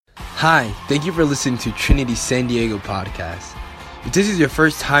Hi, thank you for listening to Trinity San Diego podcast. If this is your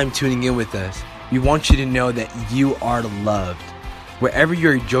first time tuning in with us, we want you to know that you are loved. Wherever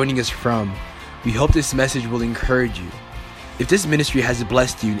you're joining us from, we hope this message will encourage you. If this ministry has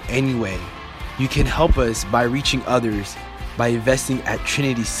blessed you in any way, you can help us by reaching others by investing at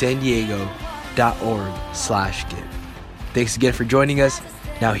trinitysandiego.org/give. Thanks again for joining us.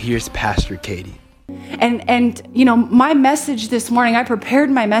 Now here's Pastor Katie. And you know, my message this morning, I prepared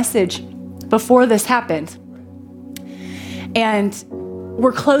my message before this happened. And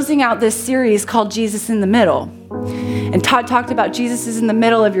we're closing out this series called Jesus in the Middle. And Todd talked about Jesus is in the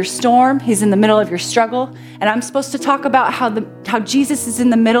middle of your storm. He's in the middle of your struggle. And I'm supposed to talk about how Jesus is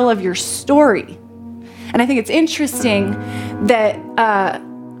in the middle of your story. And I think it's interesting that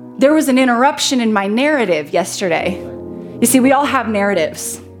there was an interruption in my narrative yesterday. You see, we all have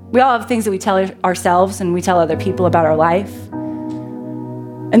narratives. We all have things that we tell ourselves and we tell other people about our life.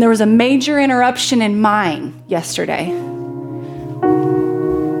 And there was a major interruption in mine yesterday.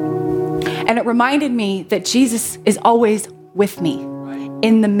 And it reminded me that Jesus is always with me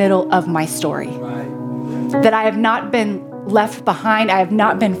in the middle of my story. That I have not been left behind. I have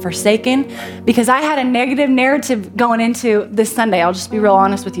not been forsaken, because I had a negative narrative going into this Sunday. I'll just be real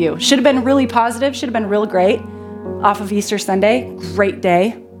honest with you. Should have been really positive, should have been real great off of Easter Sunday. Great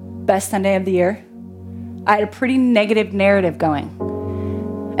day. Best Sunday of the year. I had a pretty negative narrative going.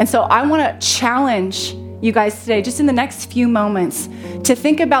 And so I want to challenge you guys today, just in the next few moments, to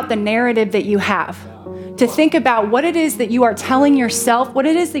think about the narrative that you have, to think about what it is that you are telling yourself, what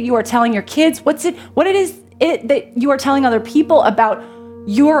it is that you are telling your kids, what it is that you are telling other people about who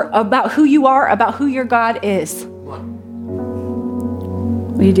you are, about who your God is.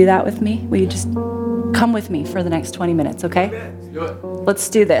 Will you do that with me? Will you just come with me for the next 20 minutes, okay? Let's do it. Let's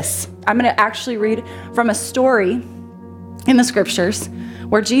do this. I'm going to actually read from a story in the scriptures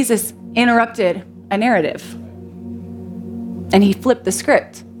where Jesus interrupted a narrative. And he flipped the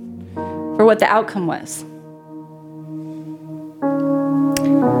script for what the outcome was.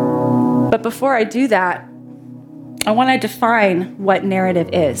 But before I do that, I want to define what narrative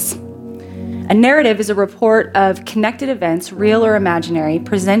is. A narrative is a report of connected events, real or imaginary,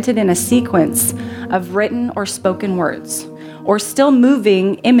 presented in a sequence of written or spoken words, or still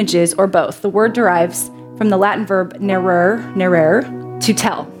moving images, or both. The word derives from the Latin verb narrare, to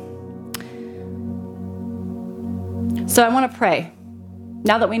tell. So I want to pray.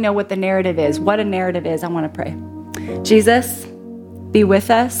 Now that we know what the narrative is, what a narrative is, I want to pray. Jesus, be with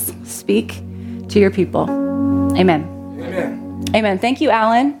us. Speak to your people. Amen. Amen. Amen. Thank you,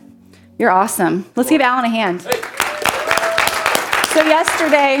 Alan. You're awesome. Let's give Alan a hand. Hey. So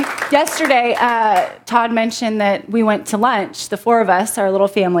yesterday, Todd mentioned that we went to lunch, the four of us, our little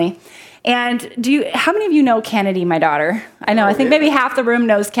family. And how many of you know Kennedy, my daughter? I know, I think maybe half the room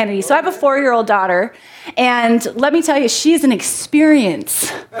knows Kennedy. So I have a 4-year-old daughter, and let me tell you, she's an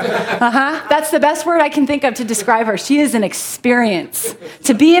experience. That's the best word I can think of to describe her. She is an experience.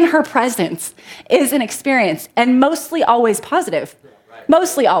 To be in her presence is an experience, and mostly always positive.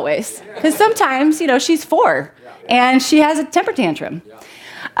 Mostly always. Because sometimes, she's 4, and she has a temper tantrum.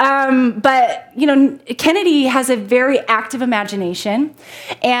 But Kennedy has a very active imagination,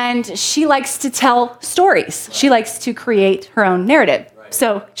 and she likes to tell stories. She likes to create her own narrative.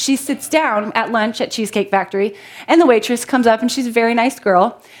 So she sits down at lunch at Cheesecake Factory, and the waitress comes up, and she's a very nice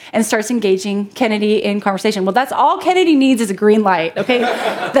girl, and starts engaging Kennedy in conversation. Well, that's all Kennedy needs is a green light, okay?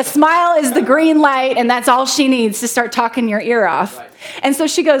 The smile is the green light, and that's all she needs to start talking your ear off. And so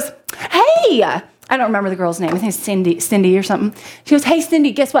she goes, hey, I don't remember the girl's name. I think it's Cindy or something. She goes, hey,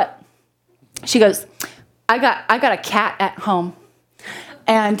 Cindy, guess what? She goes, I got a cat at home,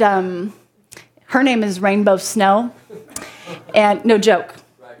 and her name is Rainbow Snow, and no joke.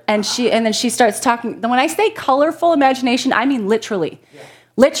 And then she starts talking. When I say colorful imagination, I mean literally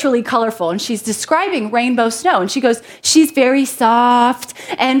colorful. And she's describing Rainbow Snow, and she goes, she's very soft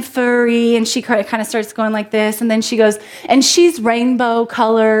and furry, and she kind of starts going like this, and then she goes, and she's rainbow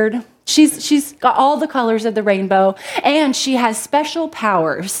colored. She's got all the colors of the rainbow, and she has special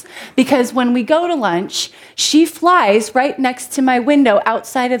powers because when we go to lunch, she flies right next to my window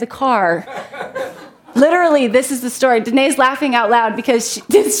outside of the car. Literally, this is the story. Danae's laughing out loud because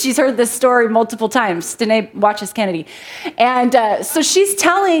she's heard this story multiple times. Danae watches Kennedy. And so she's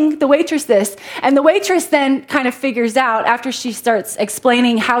telling the waitress this, and the waitress then kind of figures out, after she starts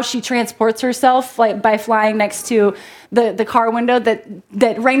explaining how she transports herself by flying next to the car window,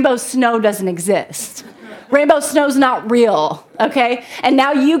 that Rainbow Snow doesn't exist. Rainbow Snow's not real, okay? And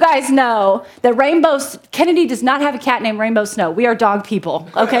now you guys know that Kennedy does not have a cat named Rainbow Snow. We are dog people,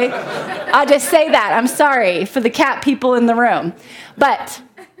 okay? I'll just say that. I'm sorry for the cat people in the room. But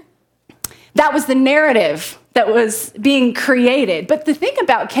That was the narrative that was being created. But the thing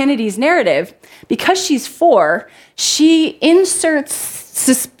about Kennedy's narrative, because she's 4, she inserts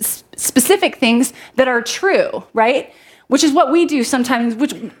specific things that are true, right? Which is what we do sometimes.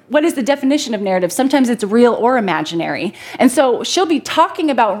 What is the definition of narrative? Sometimes it's real or imaginary. And so she'll be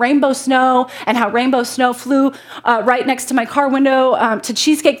talking about rainbow snow and how rainbow snow flew right next to my car window to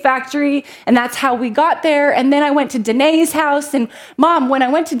Cheesecake Factory, and that's how we got there. And then I went to Danae's house, and Mom, when I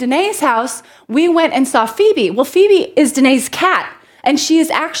went to Danae's house, we went and saw Phoebe. Well, Phoebe is Danae's cat, and she is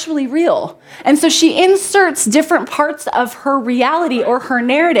actually real. And so she inserts different parts of her reality or her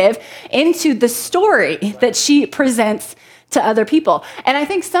narrative into the story that she presents to other people. And I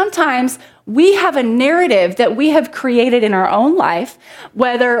think sometimes we have a narrative that we have created in our own life,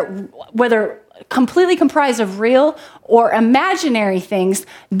 whether completely comprised of real or imaginary things.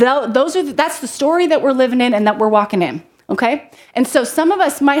 That's the story that we're living in and that we're walking in. Okay? And so some of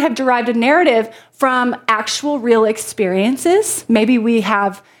us might have derived a narrative from actual real experiences. Maybe we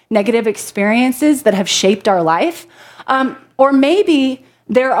have negative experiences that have shaped our life. Or maybe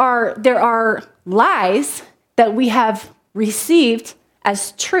there are lies that we have received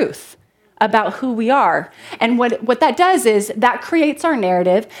as truth about who we are. And what that does is that creates our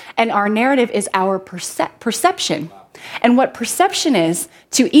narrative, and our narrative is our perception. And what perception is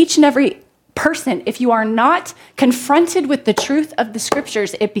to each and every person, if you are not confronted with the truth of the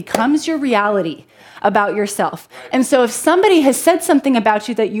scriptures, it becomes your reality about yourself. And so if somebody has said something about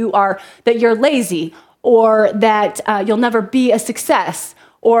you that you're lazy, or that you'll never be a success,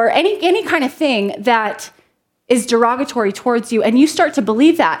 or any kind of thing that is derogatory towards you, and you start to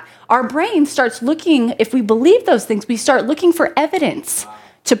believe that, our brain starts looking, if we believe those things, we start looking for evidence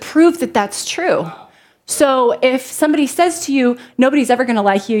to prove that that's true. So if somebody says to you, nobody's ever going to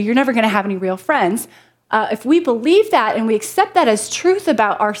like you, you're never going to have any real friends, if we believe that and we accept that as truth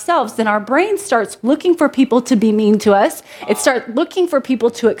about ourselves, then our brain starts looking for people to be mean to us. It starts looking for people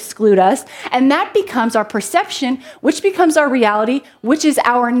to exclude us. And that becomes our perception, which becomes our reality, which is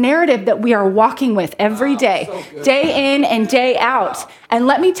our narrative that we are walking with every day, day in and day out. And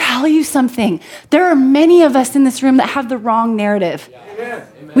let me tell you something. There are many of us in this room that have the wrong narrative. Amen.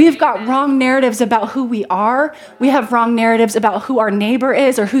 We have got wrong narratives about who we are. We have wrong narratives about who our neighbor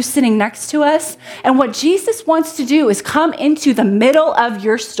is or who's sitting next to us. And what Jesus wants to do is come into the middle of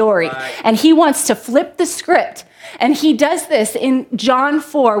your story. And he wants to flip the script. And he does this in John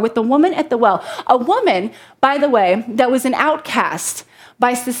 4 with the woman at the well. A woman, by the way, that was an outcast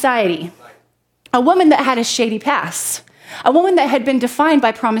by society. A woman that had a shady past. A woman that had been defined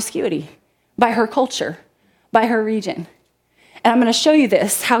by promiscuity, by her culture, by her region. And I'm going to show you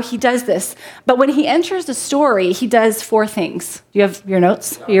this, how he does this. But when he enters the story, he does 4 things. Do you have your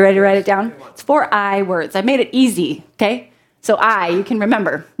notes? Are you ready to write it down? It's 4 I words. I made it easy, okay? So you can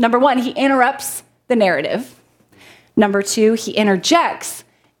remember. Number 1, he interrupts the narrative. Number 2, he interjects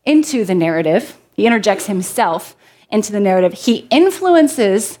into the narrative. He interjects himself into the narrative. He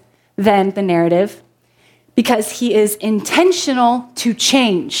influences then the narrative because he is intentional to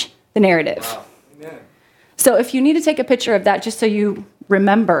change the narrative. Wow. So if you need to take a picture of that just so you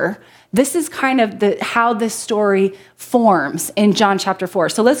remember, this is kind of how this story forms in John chapter 4.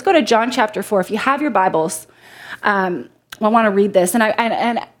 So let's go to John chapter 4. If you have your Bibles, I want to read this. And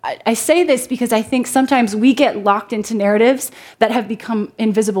I say this because I think sometimes we get locked into narratives that have become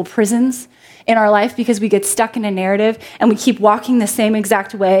invisible prisons in our life because we get stuck in a narrative and we keep walking the same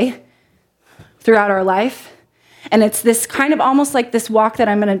exact way throughout our life. And it's this kind of almost like this walk that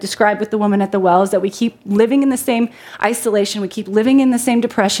I'm going to describe with the woman at the well, is that we keep living in the same isolation. We keep living in the same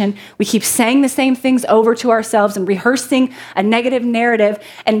depression. We keep saying the same things over to ourselves and rehearsing a negative narrative.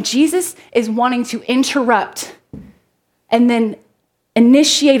 And Jesus is wanting to interrupt and then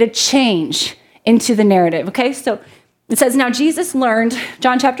initiate a change into the narrative. Okay, so it says, now Jesus learned,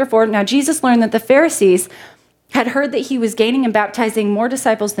 John chapter 4, now Jesus learned that the Pharisees had heard that he was gaining and baptizing more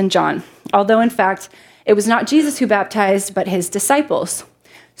disciples than John, although in fact, it was not Jesus who baptized, but his disciples.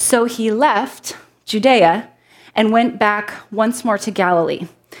 So he left Judea and went back once more to Galilee.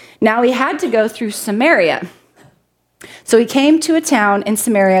 Now he had to go through Samaria. So he came to a town in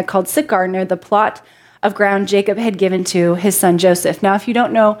Samaria called Sychar, near the plot of ground Jacob had given to his son Joseph. Now, if you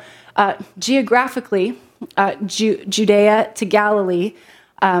don't know, geographically, Judea to Galilee,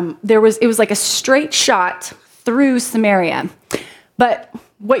 it was like a straight shot through Samaria. But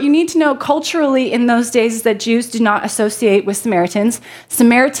what you need to know culturally in those days is that Jews do not associate with Samaritans.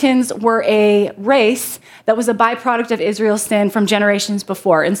 Samaritans were a race that was a byproduct of Israel's sin from generations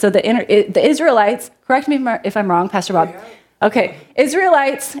before. And so the Israelites, correct me if I'm wrong, Pastor Bob, Okay,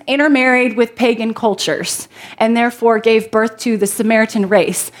 Israelites intermarried with pagan cultures and therefore gave birth to the Samaritan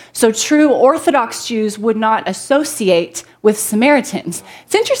race. So true Orthodox Jews would not associate with Samaritans.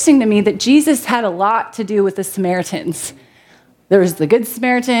 It's interesting to me that Jesus had a lot to do with the Samaritans. There's the Good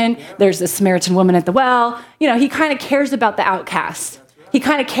Samaritan, there's the Samaritan woman at the well. You know, he kind of cares about the outcast. He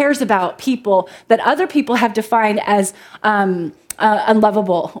kind of cares about people that other people have defined as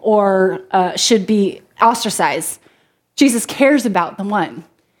unlovable or should be ostracized. Jesus cares about the one.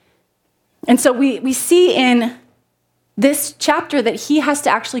 And so we see in this chapter that he has to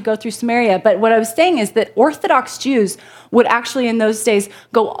actually go through Samaria. But what I was saying is that Orthodox Jews would actually in those days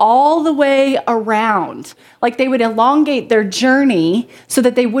go all the way around. Like they would elongate their journey so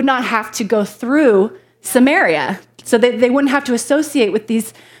that they would not have to go through Samaria. So that they wouldn't have to associate with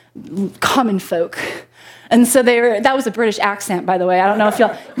these common folk. And so that was a British accent, by the way. I don't know if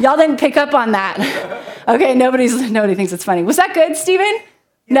y'all didn't pick up on that. Okay, nobody thinks it's funny. Was that good, Stephen? Yes.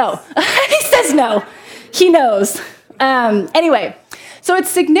 No. He says no. He knows. Anyway, so it's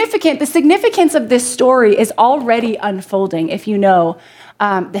significant. The significance of this story is already unfolding if you know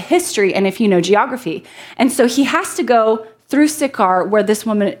the history and if you know geography. And so he has to go through Sychar, where this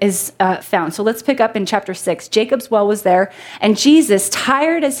woman is found. So let's pick up in chapter 6. Jacob's well was there, and Jesus,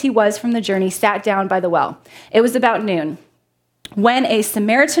 tired as he was from the journey, sat down by the well. It was about noon. When a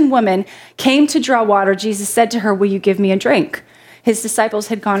Samaritan woman came to draw water, Jesus said to her, "Will you give me a drink?" His disciples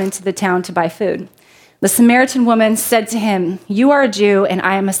had gone into the town to buy food. The Samaritan woman said to him, "You are a Jew, and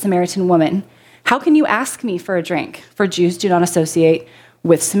I am a Samaritan woman. How can you ask me for a drink?" For Jews do not associate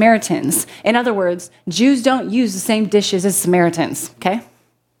with Samaritans. In other words, Jews don't use the same dishes as Samaritans, okay?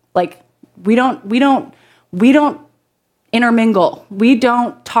 Like, we don't intermingle. We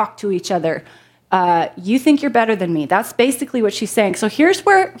don't talk to each other. You think you're better than me. That's basically what she's saying. So here's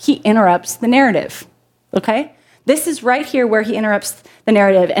where he interrupts the narrative, okay? This is right here where he interrupts the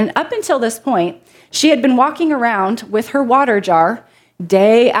narrative. And up until this point, she had been walking around with her water jar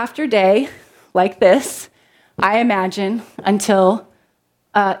day after day, like this, I imagine, until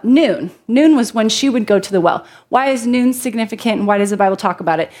noon. Noon was when she would go to the well. Why is noon significant and why does the Bible talk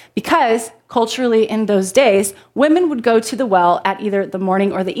about it? Because culturally in those days, women would go to the well at either the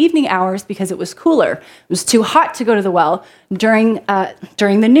morning or the evening hours because it was cooler. It was too hot to go to the well during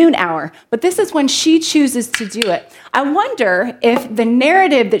the noon hour. But this is when she chooses to do it. I wonder if the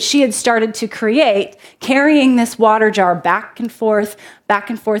narrative that she had started to create, carrying this water jar back and forth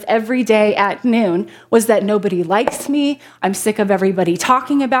every day at noon, was that nobody likes me. I'm sick of everybody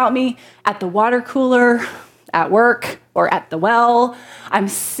talking about me at the water cooler, at work, or at the well. I'm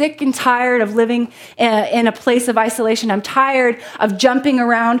sick and tired of living in a place of isolation. I'm tired of jumping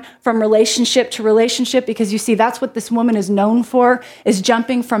around from relationship to relationship because you see, that's what this woman is known for, is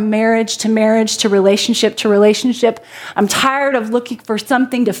jumping from marriage to marriage to relationship to relationship. I'm tired of looking for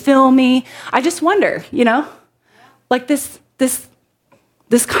something to fill me. I just wonder, like this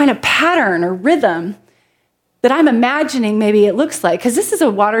kind of pattern or rhythm that I'm imagining maybe it looks like, because this is a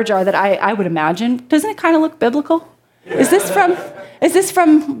water jar that I would imagine. Doesn't it kind of look biblical? Is this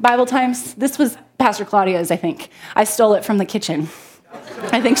from Bible Times? This was Pastor Claudia's, I think. I stole it from the kitchen.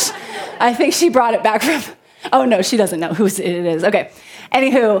 I think she brought it back from, oh no, she doesn't know who it is. Okay.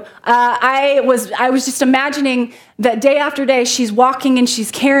 Anywho, I was just imagining that day after day she's walking and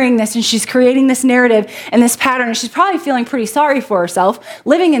she's carrying this and she's creating this narrative and this pattern, and she's probably feeling pretty sorry for herself,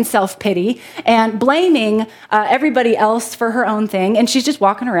 living in self-pity and blaming everybody else for her own thing, and she's just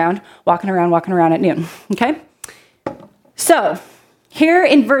walking around at noon, okay? So here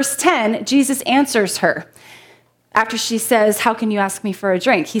in verse 10, Jesus answers her. After she says, "How can you ask me for a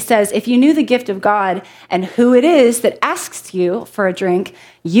drink?" He says, "If you knew the gift of God and who it is that asks you for a drink,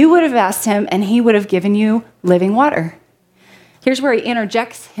 you would have asked him and he would have given you living water." Here's where he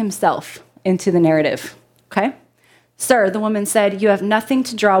interjects himself into the narrative, okay? "Sir," the woman said, "you have nothing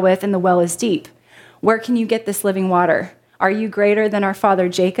to draw with and the well is deep. Where can you get this living water? Are you greater than our father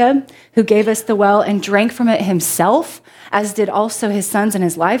Jacob, who gave us the well and drank from it himself, as did also his sons and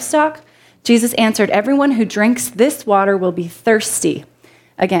his livestock?" Jesus answered, "Everyone who drinks this water will be thirsty."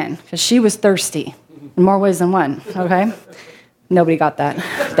 Again, because she was thirsty in more ways than one, okay? Nobody got that,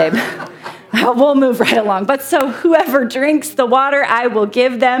 babe. We'll move right along. "But so whoever drinks the water I will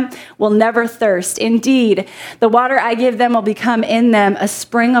give them will never thirst. Indeed, the water I give them will become in them a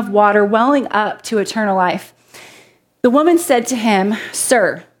spring of water welling up to eternal life." The woman said to him,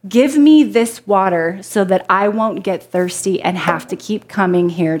 "Sir, give me this water so that I won't get thirsty and have to keep coming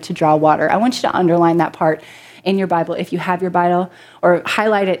here to draw water." I want you to underline that part in your Bible if you have your Bible, or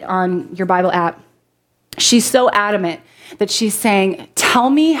highlight it on your Bible app. She's so adamant that she's saying, tell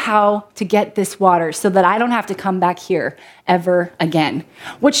me how to get this water so that I don't have to come back here ever again.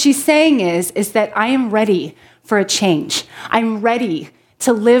 What she's saying is that I am ready for a change. I'm ready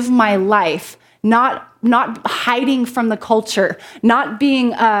to live my life, not hiding from the culture, not being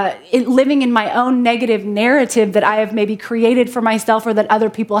living in my own negative narrative that I have maybe created for myself or that other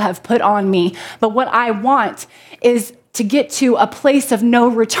people have put on me. But what I want is to get to a place of no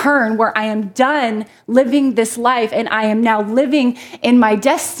return where I am done living this life and I am now living in my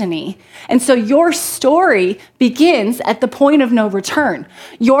destiny. And so your story begins at the point of no return.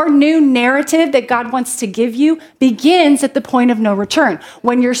 Your new narrative that God wants to give you begins at the point of no return.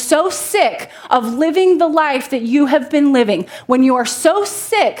 When you're so sick of living the life that you have been living, when you are so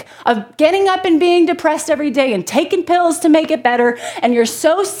sick of getting up and being depressed every day and taking pills to make it better, and you're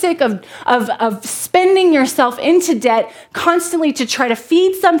so sick of spending yourself into debt constantly to try to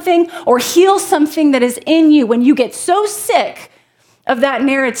feed something or heal something that is in you, when you get so sick of that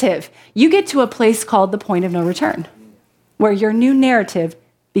narrative, you get to a place called the point of no return, where your new narrative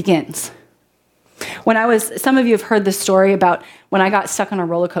begins. Some of you have heard this story about when I got stuck on a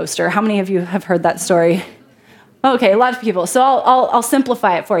roller coaster. How many of you have heard that story? Okay, a lot of people. So I'll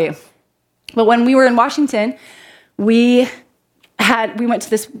simplify it for you. But when we were in Washington, we went to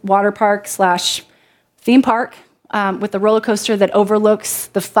this water park / theme park with a roller coaster that overlooks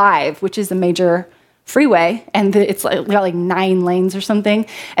the 5, which is a major freeway, and it's got like 9 lanes or something,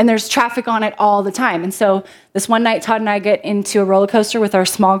 and there's traffic on it all the time. And so this one night, Todd and I get into a roller coaster with our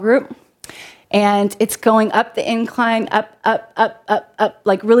small group, and it's going up the incline, up,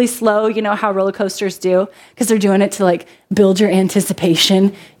 like really slow. You know how roller coasters do, because they're doing it to like build your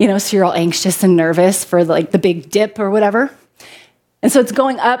anticipation, so you're all anxious and nervous for like the big dip or whatever. And so it's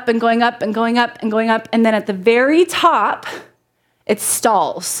going up and going up and going up and going up, and then at the very top, it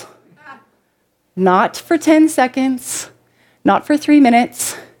stalls. Not for 10 seconds, not for 3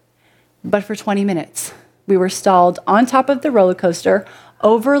 minutes, but for 20 minutes. We were stalled on top of the roller coaster,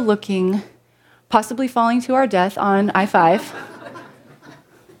 overlooking, possibly falling to our death on I-5.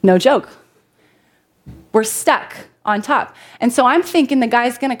 No joke. We're stuck on top. And so I'm thinking the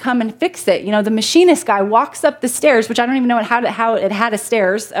guy's going to come and fix it. The machinist guy walks up the stairs, which I don't even know how it had a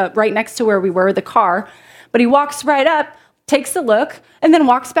stairs right next to where we were, the car. But he walks right up, takes a look, and then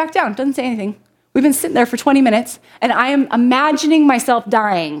walks back down. Doesn't say anything. We've been sitting there for 20 minutes, and I am imagining myself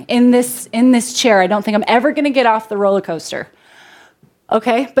dying in this chair. I don't think I'm ever going to get off the roller coaster.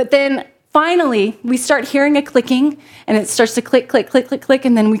 Okay? But then finally, we start hearing a clicking, and it starts to click, click, click, click, click,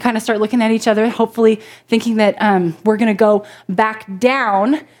 and then we kind of start looking at each other, hopefully thinking that we're going to go back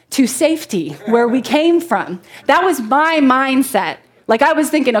down to safety, where we came from. That was my mindset. Like I was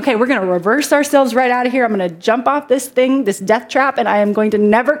thinking, okay, we're going to reverse ourselves right out of here. I'm going to jump off this thing, this death trap, and I am going to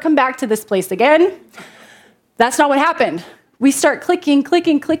never come back to this place again. That's not what happened. We start clicking,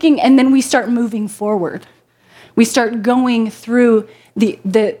 clicking, clicking, and then we start moving forward. We start going through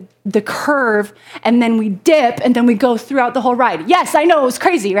the curve, and then we dip, and then we go throughout the whole ride. Yes, I know it was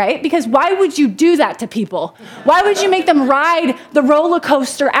crazy, right? Because why would you do that to people? Why would you make them ride the roller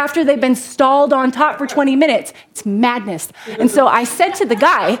coaster after they've been stalled on top for 20 minutes? It's madness. And so I said to the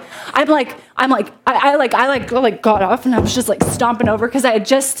guy, I got off, and I was just like stomping over because I had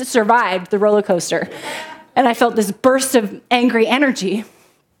just survived the roller coaster, and I felt this burst of angry energy.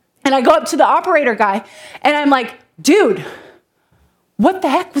 And I go up to the operator guy, and I'm like, dude, what the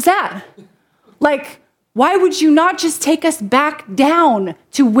heck was that? Like, why would you not just take us back down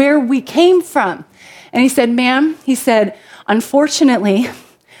to where we came from? And he said, ma'am, unfortunately,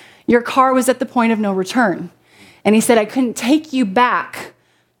 your car was at the point of no return. And he said, I couldn't take you back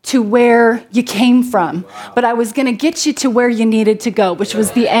to where you came from, but I was going to get you to where you needed to go, which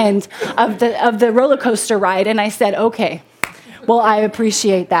was the end of the roller coaster ride. And I said, okay, well, I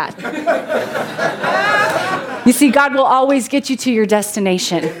appreciate that. You see, God will always get you to your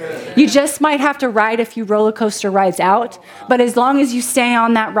destination. You just might have to ride a few roller coaster rides out, but as long as you stay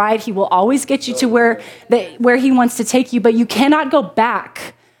on that ride, he will always get you to where he wants to take you, but you cannot go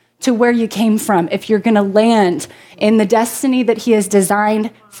back to where you came from if you're going to land in the destiny that he has designed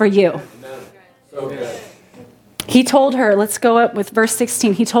for you. He told her, let's go up with verse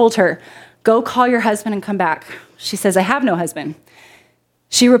 16. He told her, go call your husband and come back. She says, I have no husband.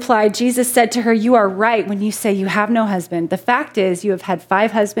 She replied, Jesus said to her, you are right when you say you have no husband. The fact is you have had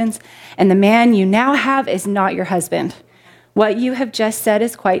 5 husbands, and the man you now have is not your husband. What you have just said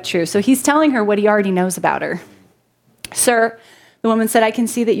is quite true. So he's telling her what he already knows about her. Sir, the woman said, I can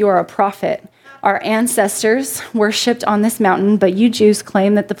see that you are a prophet. Our ancestors worshipped on this mountain, but you Jews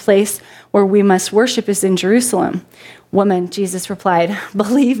claim that the place where we must worship is in Jerusalem. Woman, Jesus replied,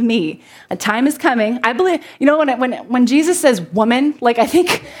 believe me, a time is coming. I believe, when Jesus says woman,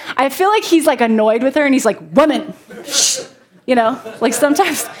 I feel like he's annoyed with her and he's like, woman, shh.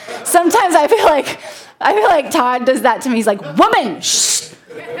 Sometimes I feel like Todd does that to me. He's like, woman, shh.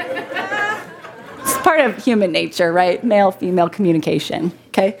 It's part of human nature, right? Male-female communication,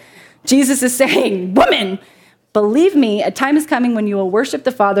 okay? Jesus is saying, woman, believe me, a time is coming when you will worship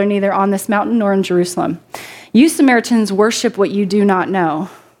the Father neither on this mountain nor in Jerusalem. You Samaritans worship what you do not know.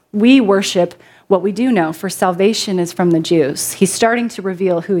 We worship what we do know, for salvation is from the Jews. He's starting to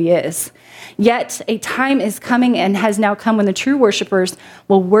reveal who he is. Yet a time is coming and has now come when the true worshipers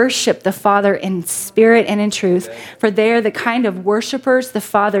will worship the Father in spirit and in truth, for they are the kind of worshipers the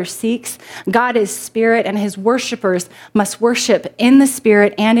Father seeks. God is spirit, and his worshipers must worship in the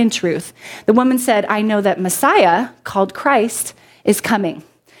spirit and in truth. The woman said, I know that Messiah, called Christ, is coming.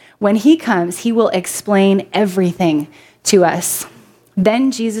 When he comes, he will explain everything to us.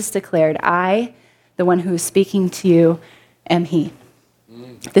 Then Jesus declared, I, the one who is speaking to you, am he.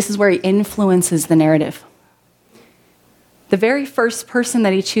 This is where he influences the narrative. The very first person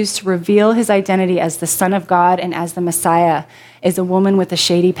that he chooses to reveal his identity as the Son of God and as the Messiah is a woman with a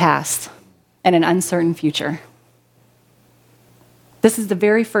shady past and an uncertain future. This is the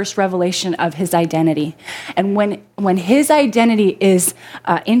very first revelation of his identity. And when his identity is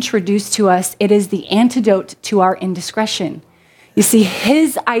introduced to us, it is the antidote to our indiscretion. You see,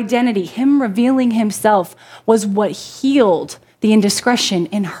 his identity, him revealing himself, was what healed the indiscretion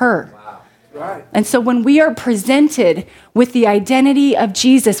in her. Wow. Right. And so when we are presented with the identity of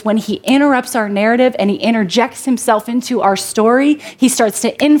Jesus, when he interrupts our narrative and he interjects himself into our story, he starts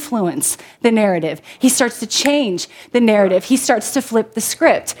to influence the narrative. He starts to change the narrative. He starts to flip the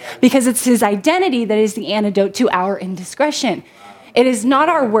script because it's his identity that is the antidote to our indiscretion. It is not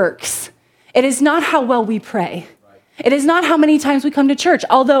our works. It is not how well we pray. It is not how many times we come to church,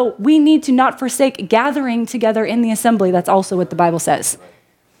 although we need to not forsake gathering together in the assembly. That's also what the Bible says.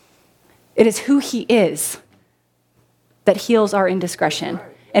 It is who he is that heals our indiscretion.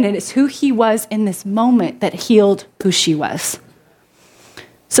 And it is who he was in this moment that healed who she was.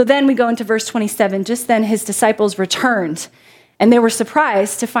 So then we go into verse 27. Just then his disciples returned, and they were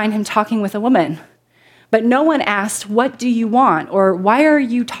surprised to find him talking with a woman. But no one asked, what do you want? Or why are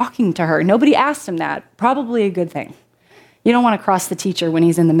you talking to her? Nobody asked him that. Probably a good thing. You don't want to cross the teacher when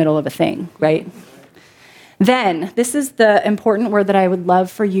he's in the middle of a thing, right? Then, this is the important word that I would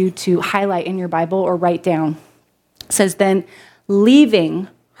love for you to highlight in your Bible or write down. It says, then, leaving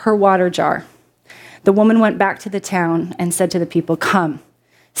her water jar, the woman went back to the town and said to the people, come,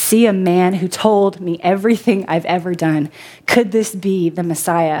 see a man who told me everything I've ever done. Could this be the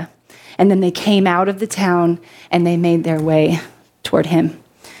Messiah? And then they came out of the town and they made their way toward him.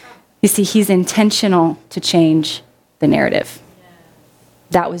 You see, he's intentional to change the narrative.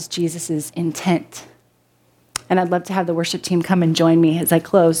 That was Jesus's intent. And I'd love to have the worship team come and join me as I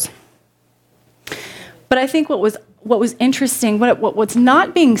close. But I think what was interesting, what's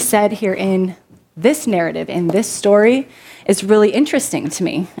not being said here in this narrative, in this story, is really interesting to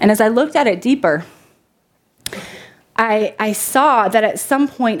me. And as I looked at it deeper, I saw that at some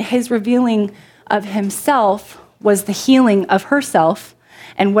point his revealing of himself was the healing of herself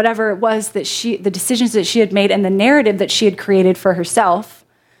and whatever it was that the decisions that she had made and the narrative that she had created for herself.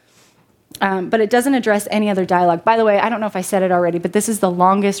 But it doesn't address any other dialogue. By the way, I don't know if I said it already, but this is the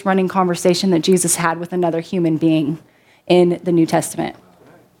longest running conversation that Jesus had with another human being in the New Testament.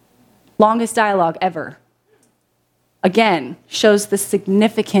 Longest dialogue ever. Again, shows the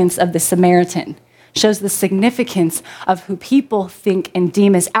significance of the Samaritan. Shows the significance of who people think and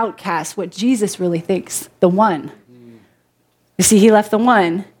deem as outcasts, what Jesus really thinks, the one. You see, he left the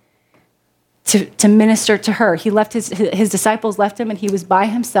one to minister to her. He left his disciples left him, and he was by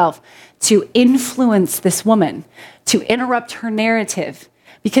himself to influence this woman, to interrupt her narrative,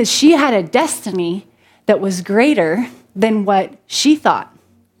 because she had a destiny that was greater than what she thought.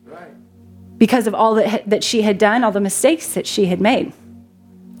 Right. Because of all that she had done, all the mistakes that she had made.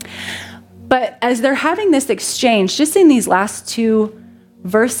 But as they're having this exchange, just in these last two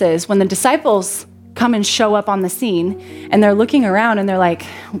verses, when the disciples come and show up on the scene, and they're looking around and they're like,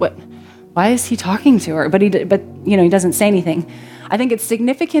 "What? Why is he talking to her?" But he doesn't say anything. I think it's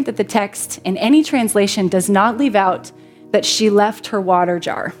significant that the text in any translation does not leave out that she left her water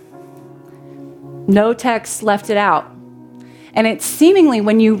jar. No text left it out. And it's seemingly,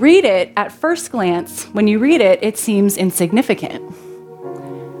 when you read it at first glance, it seems insignificant.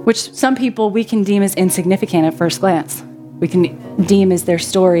 Which some people we can deem as insignificant at first glance. We deem as their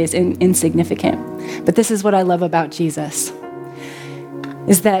story as insignificant. But this is what I love about Jesus,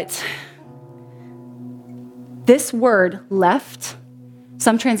 is that this word left,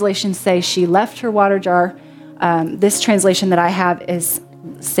 some translations say she left her water jar. This translation that I have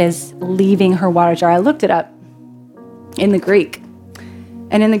says leaving her water jar. I looked it up in the Greek.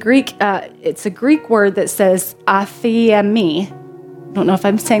 And in the Greek, it's a Greek word that says aphiemi. I don't know if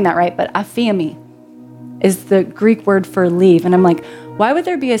I'm saying that right, but aphiemi is the Greek word for leave. And I'm like, why would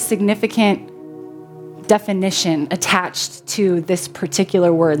there be a significant definition attached to this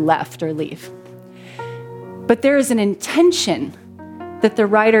particular word, left or leave? But there is an intention that the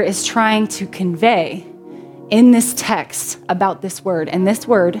writer is trying to convey in this text about this word. And this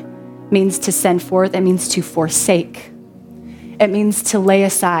word means to send forth. It means to forsake. It means to lay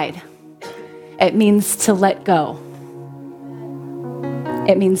aside. It means to let go.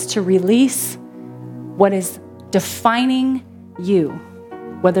 It means to release what is defining you,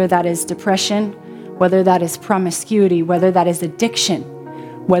 whether that is depression, whether that is promiscuity, whether that is addiction,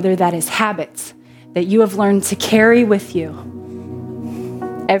 whether that is habits that you have learned to carry with you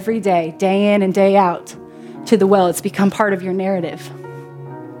every day, day in and day out to the well. It's become part of your narrative.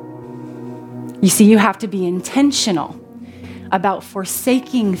 You see, you have to be intentional about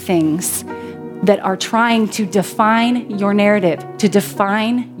forsaking things that are trying to define your narrative, to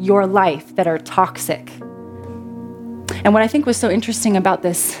define your life, that are toxic. And what I think was so interesting about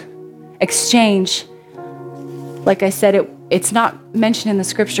this exchange, like I said, it's not mentioned in the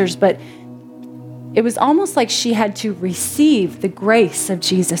scriptures, but it was almost like she had to receive the grace of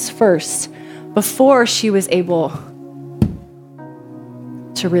Jesus first before she was able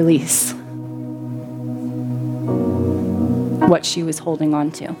to release what she was holding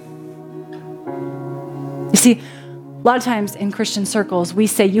on to. You see, a lot of times in Christian circles, we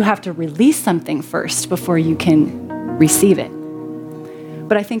say you have to release something first before you can receive it.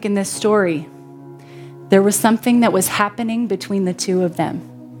 But I think in this story, there was something that was happening between the two of them.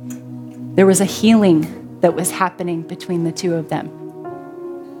 There was a healing that was happening between the two of them.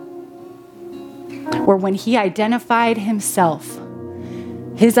 Where when he identified himself,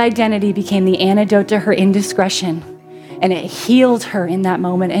 his identity became the antidote to her indiscretion, and it healed her in that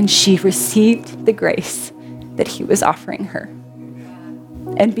moment, and she received the grace that he was offering her.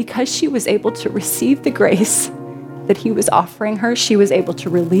 And because she was able to receive the grace that he was offering her, she was able to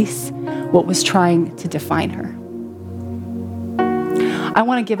release what was trying to define her. I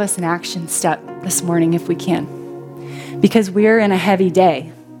want to give us an action step this morning if we can, because we're in a heavy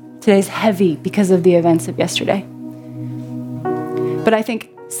day. Today's heavy because of the events of yesterday. But I think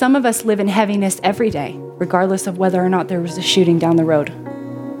some of us live in heaviness every day, regardless of whether or not there was a shooting down the road.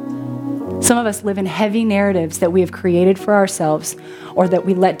 Some of us live in heavy narratives that we have created for ourselves, or that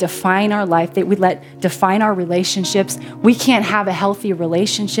we let define our life, that we let define our relationships. We can't have a healthy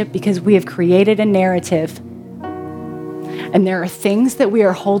relationship because we have created a narrative. And there are things that we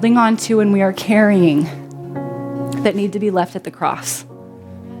are holding on to and we are carrying that need to be left at the cross,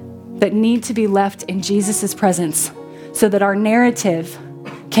 that need to be left in Jesus' presence, so that our narrative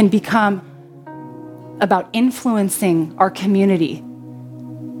can become about influencing our community.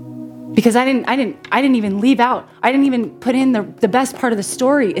 Because I didn't even leave out, I didn't even put in the best part of the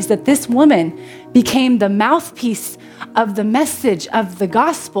story, is that this woman became the mouthpiece of the message of the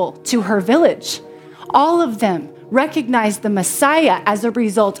gospel to her village. All of them recognized the Messiah as a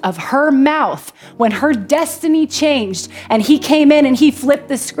result of her mouth when her destiny changed, and he came in and he flipped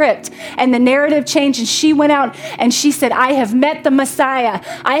the script and the narrative changed, and she went out and she said, I have met the Messiah.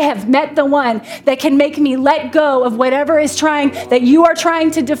 I have met the one that can make me let go of whatever is that you are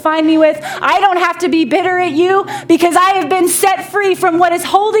trying to define me with. I don't have to be bitter at you because I have been set free from what is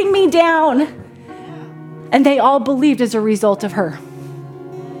holding me down. And they all believed as a result of her.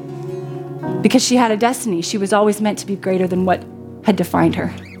 Because she had a destiny. She was always meant to be greater than what had defined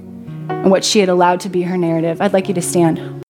her and what she had allowed to be her narrative. I'd like you to stand.